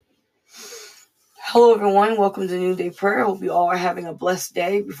Hello, everyone. Welcome to NoonDay Prayer. Hope you all are having a blessed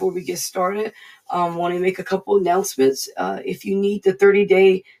day. Before we get started, want to make a couple announcements. If you need the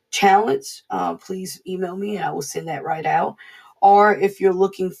 30-day challenge, please email me and I will send that right out. Or if you're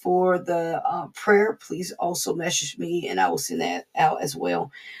looking for the prayer, please also message me and I will send that out as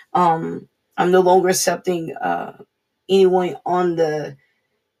well. I'm no longer accepting anyone on the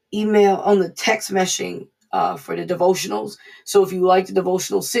text messaging for the devotionals. So if you like the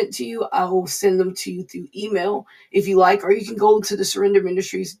devotional sent to you, I will send them to you through email if you like, or you can go to the Surrender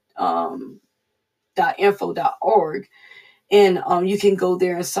Ministries .info.org and you can go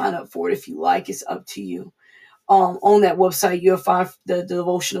there and sign up for it if you like. It's up to you. On that website, you'll find the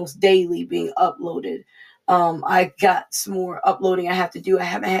devotionals daily being uploaded. I got some more uploading I have to do. I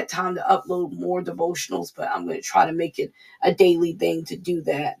haven't had time to upload more devotionals, but I'm going to try to make it a daily thing to do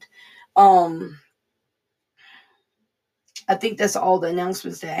that. I think that's all the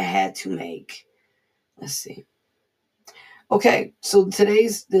announcements that I had to make. Let's see. Okay, so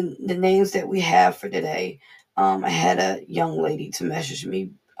today's the names that we have for today. I had a young lady to message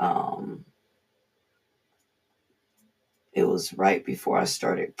me. It was right before I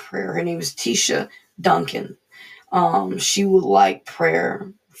started prayer. Her name is Tisha Duncan. She would like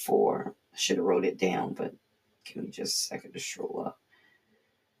prayer for, I should have wrote it down, but give me just a second to scroll up.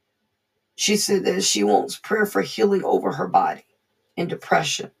 She said that she wants prayer for healing over her body and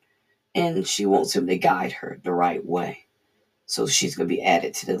depression, and she wants him to guide her the right way. So she's going to be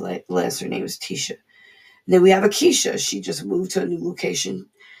added to the list. Her name is Tisha. And then we have Akeisha. She just moved to a new location.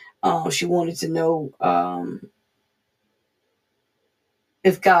 She wanted to know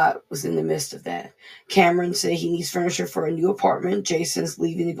if God was in the midst of that. Cameron said he needs furniture for a new apartment. Jason's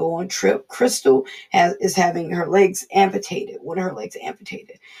leaving to go on a trip. Crystal is having her legs amputated. One of her legs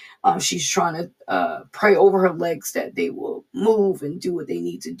amputated. She's trying to pray over her legs that they will move and do what they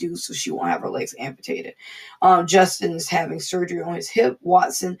need to do so she won't have her legs amputated. Justin is having surgery on his hip.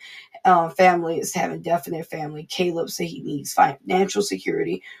 Watson family is having definite family. Caleb said he needs financial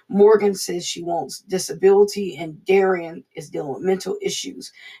security. Morgan says she wants disability. And Darian is dealing with mental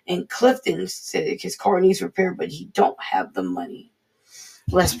issues. And Clifton said his car needs repair, but he don't have the money.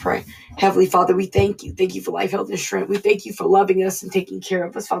 Let's pray. Heavenly Father, we thank you. Thank you for life, health, and strength. We thank you for loving us and taking care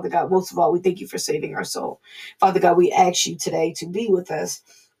of us. Father God, most of all, we thank you for saving our soul. Father God, we ask you today to be with us.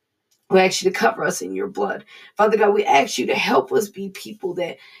 We ask you to cover us in your blood. Father God, we ask you to help us be people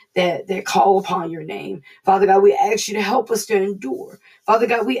that call upon your name. Father God, we ask you to help us to endure. Father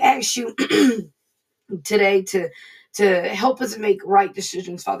God, we ask you today to help us make right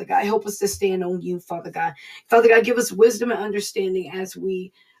decisions, Father God. Help us to stand on you, Father God. Father God, give us wisdom and understanding as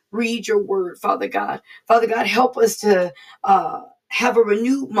we read your word, Father God. Father God, help us to have a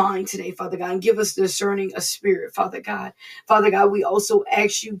renewed mind today, Father God, and give us discerning a spirit, Father God. Father God, we also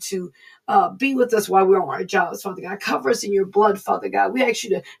ask you to be with us while we're on our jobs, Father God. Cover us in your blood, Father God. We ask you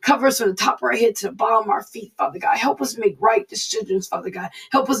to cover us from the top of our head to the bottom of our feet, Father God. Help us make right decisions, Father God.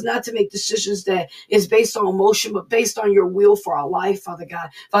 Help us not to make decisions that is based on emotion, but based on your will for our life, Father God.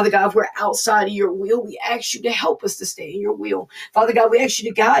 Father God, if we're outside of your will, we ask you to help us to stay in your will. Father God, we ask you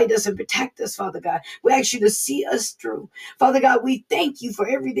to guide us and protect us, Father God. We ask you to see us through. Father God, we thank you for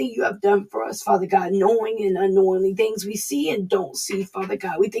everything you have done for us, Father God, knowing and unknowingly, things we see and don't see, Father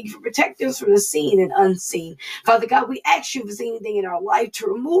God. We thank you for protecting us from the seen and unseen. Father God, we ask you if there's anything in our life to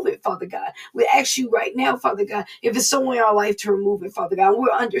remove it, Father God. We ask you right now, Father God, if it's someone in our life to remove it, Father God.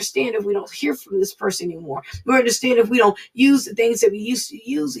 We'll understand if we don't hear from this person anymore. We'll understand if we don't use the things that we used to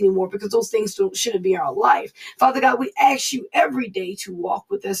use anymore because those things shouldn't be in our life. Father God, we ask you every day to walk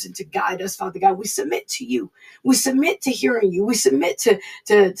with us and to guide us, Father God. We submit to you. We submit to hearing you. We submit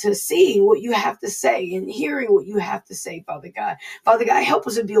to seeing what you have to say and hearing what you have to say, Father God. Father God, help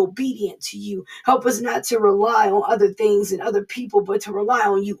us to be obedient to you. Help us not to rely on other things and other people, but to rely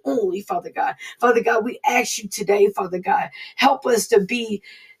on you only, Father God. Father God, we ask you today, Father God, help us to be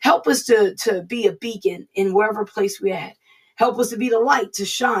a beacon in wherever place we're at. Help us to be the light to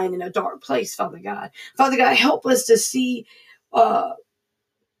shine in a dark place, Father God. Father God, help us to see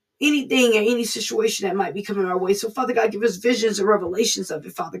anything or any situation that might be coming our way. So, Father God, give us visions and revelations of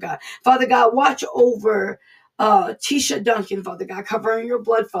it, Father God. Father God, watch over Tisha Duncan, Father God. Cover her in your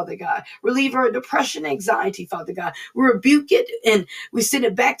blood, Father God. Relieve her of depression, anxiety, Father God. We rebuke it and we send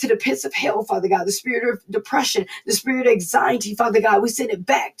it back to the pits of hell, Father God. The spirit of depression, the spirit of anxiety, Father God, we send it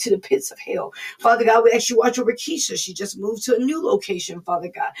back to the pits of hell. Father God, we ask you to watch over Keisha. She just moved to a new location, Father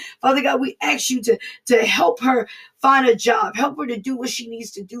God. Father God, we ask you to help her find a job. Help her to do what she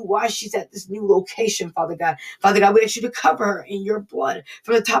needs to do while she's at this new location, Father God. Father God, we ask you to cover her in your blood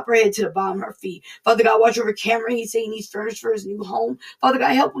from the top of her head to the bottom of her feet. Father God, watch over Cameron. He said he needs furniture for his new home. Father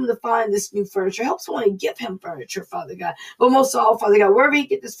God, help him to find this new furniture. Help someone to give him furniture, Father God. But most of all, Father God, wherever he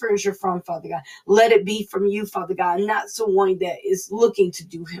get this furniture from, Father God, let it be from you, Father God, not someone that is looking to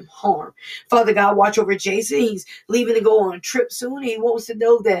do him harm. Father God, watch over Jason. He's leaving to go on a trip soon. He wants to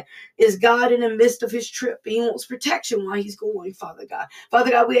know that is God in the midst of his trip. He wants protection while he's going, Father God.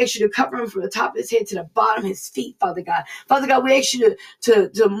 Father God, we ask you to cover him from the top of his head to the bottom of his feet, Father God. Father God, we ask you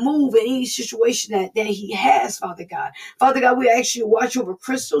to move in any situation that he has, Father God. Father God, we ask you to watch over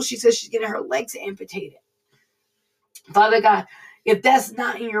Crystal. She says she's getting her legs amputated. Father God, if that's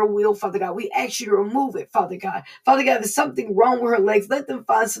not in your will, Father God, we ask you to remove it, Father God. Father God, if there's something wrong with her legs, let them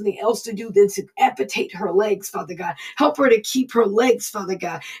find something else to do than to amputate her legs, Father God. Help her to keep her legs, Father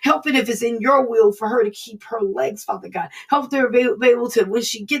God. Help it if it's in your will for her to keep her legs, Father God. Help her be able to, when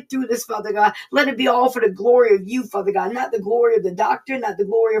she get through this, Father God, let it be all for the glory of you, Father God. Not the glory of the doctor, not the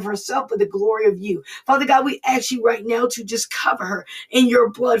glory of herself, but the glory of you. Father God, we ask you right now to just cover her in your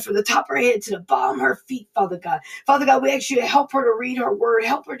blood from the top of her head to the bottom of her feet, Father God. Father God, we ask you to help her to read her word.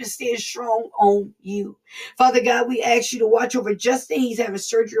 Help her to stand strong on you. Father God, we ask you to watch over Justin. He's having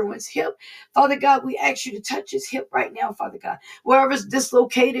surgery on his hip. Father God, we ask you to touch his hip right now, Father God. Wherever it's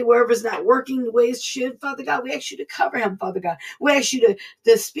dislocated, wherever it's not working the way it should, Father God, we ask you to cover him, Father God. We ask you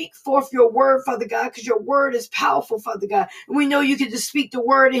to speak forth your word, Father God, because your word is powerful, Father God. And we know you can just speak the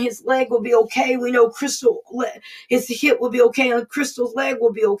word and his leg will be okay. We know his hip will be okay and Crystal's leg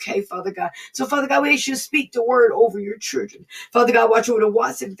will be okay, Father God. So, Father God, we ask you to speak the word over your children. Father God, watch over the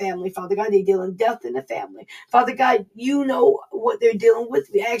Watson family. Father God, they're dealing death in the family. Father God, you know what they're dealing with.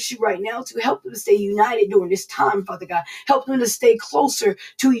 We ask you right now to help them stay united during this time, Father God. Help them to stay closer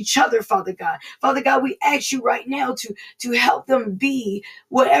to each other, Father God. Father God, we ask you right now to help them be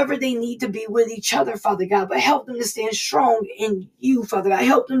whatever they need to be with each other, Father God. But help them to stand strong in you, Father God.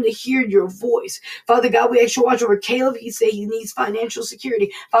 Help them to hear your voice. Father God, we ask you to watch over Caleb. He said he needs financial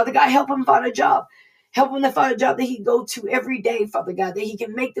security. Father God, help him find a job. Help him to find a job that he can go to every day, Father God, that he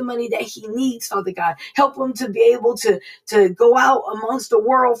can make the money that he needs, Father God. Help him to be able to go out amongst the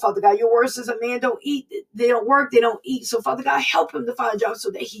world, Father God. Your word says a man don't eat, they don't work, they don't eat. So, Father God, help him to find a job so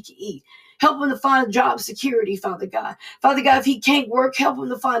that he can eat. Help him to find job security, Father God. Father God, if he can't work, help him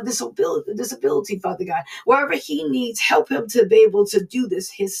to find disability, Father God. Wherever he needs, help him to be able to do this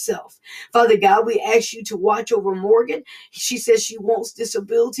himself. Father God, we ask you to watch over Morgan. She says she wants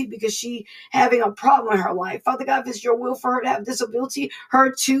disability because she having a problem in her life. Father God, if it's your will for her to have disability,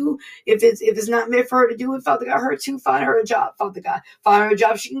 her too, if it's not meant for her to do it, Father God, her too, find her a job, Father God. Find her a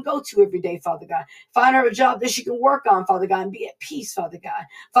job she can go to every day, Father God. Find her a job that she can work on, Father God, and be at peace, Father God.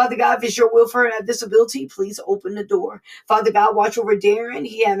 Father God, if it's your will for her to have disability, please open the door. Father God, watch over Darren.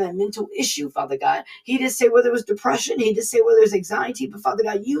 He had a mental issue, Father God. He didn't say whether it was depression. He didn't say whether it was anxiety, but Father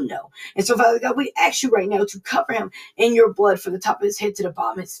God, you know. And so, Father God, we ask you right now to cover him in your blood from the top of his head to the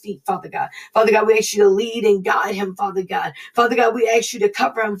bottom of his feet, Father God. Father God, we ask you to lead and guide him, Father God. Father God, we ask you to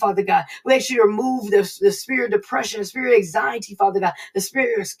cover him, Father God. We ask you to remove the spirit of depression, the spirit of anxiety, Father God, the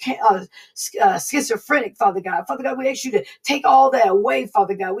spirit of schizophrenic, Father God. Father God, we ask you to take all that away,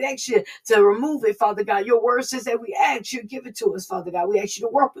 Father God. We ask you to remove it, Father God. Your word says that we ask you to give it to us, Father God. We ask you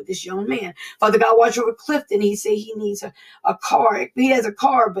to work with this young man. Father God, watch over Clifton. He said he needs a car. He has a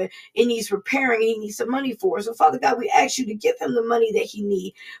car, but it needs repairing. He needs some money for it. So, Father God, we ask you to give him the money that he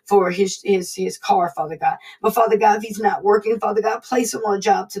needs for his car, Father God. But, Father God, if he's not working, Father God, place him on a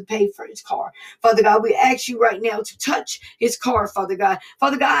job to pay for his car. Father God, we ask you right now to touch his car, Father God.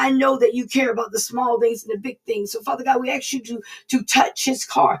 Father God, I know that you care about the small things and the big things. So, Father God, we ask you to touch his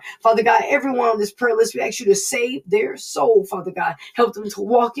car. Father God, everyone on this prayer list, we ask you to save their soul, Father God. Help them to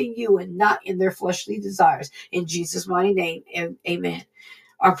walk in you and not in their fleshly desires. In Jesus' mighty name, amen.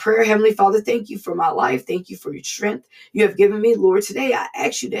 Our prayer, Heavenly Father, thank you for my life. Thank you for your strength you have given me. Lord, today I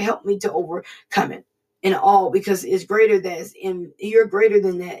ask you to help me to overcome it in all, because it's greater that is in you're greater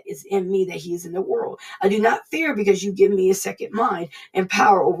than that is in me that he is in the world. I do not fear because you give me a second mind and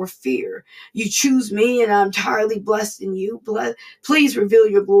power over fear. You choose me and I'm entirely blessed in you. Please reveal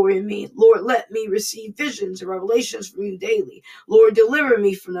your glory in me. Lord, let me receive visions and revelations from you daily. Lord, deliver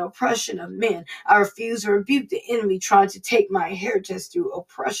me from the oppression of men. I refuse to rebuke the enemy trying to take my inheritance through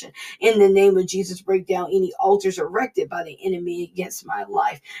oppression. In the name of Jesus, break down any altars erected by the enemy against my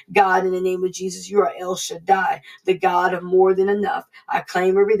life. God, in the name of Jesus, you are El Shaddai, the God of more than enough. I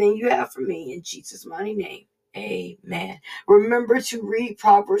claim everything you have for me in Jesus' mighty name. Amen. Remember to read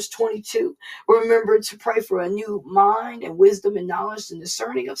Proverbs 22. Remember to pray for a new mind and wisdom and knowledge and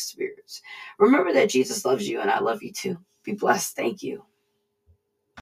discerning of spirits. Remember that Jesus loves you and I love you too. Be blessed. Thank you.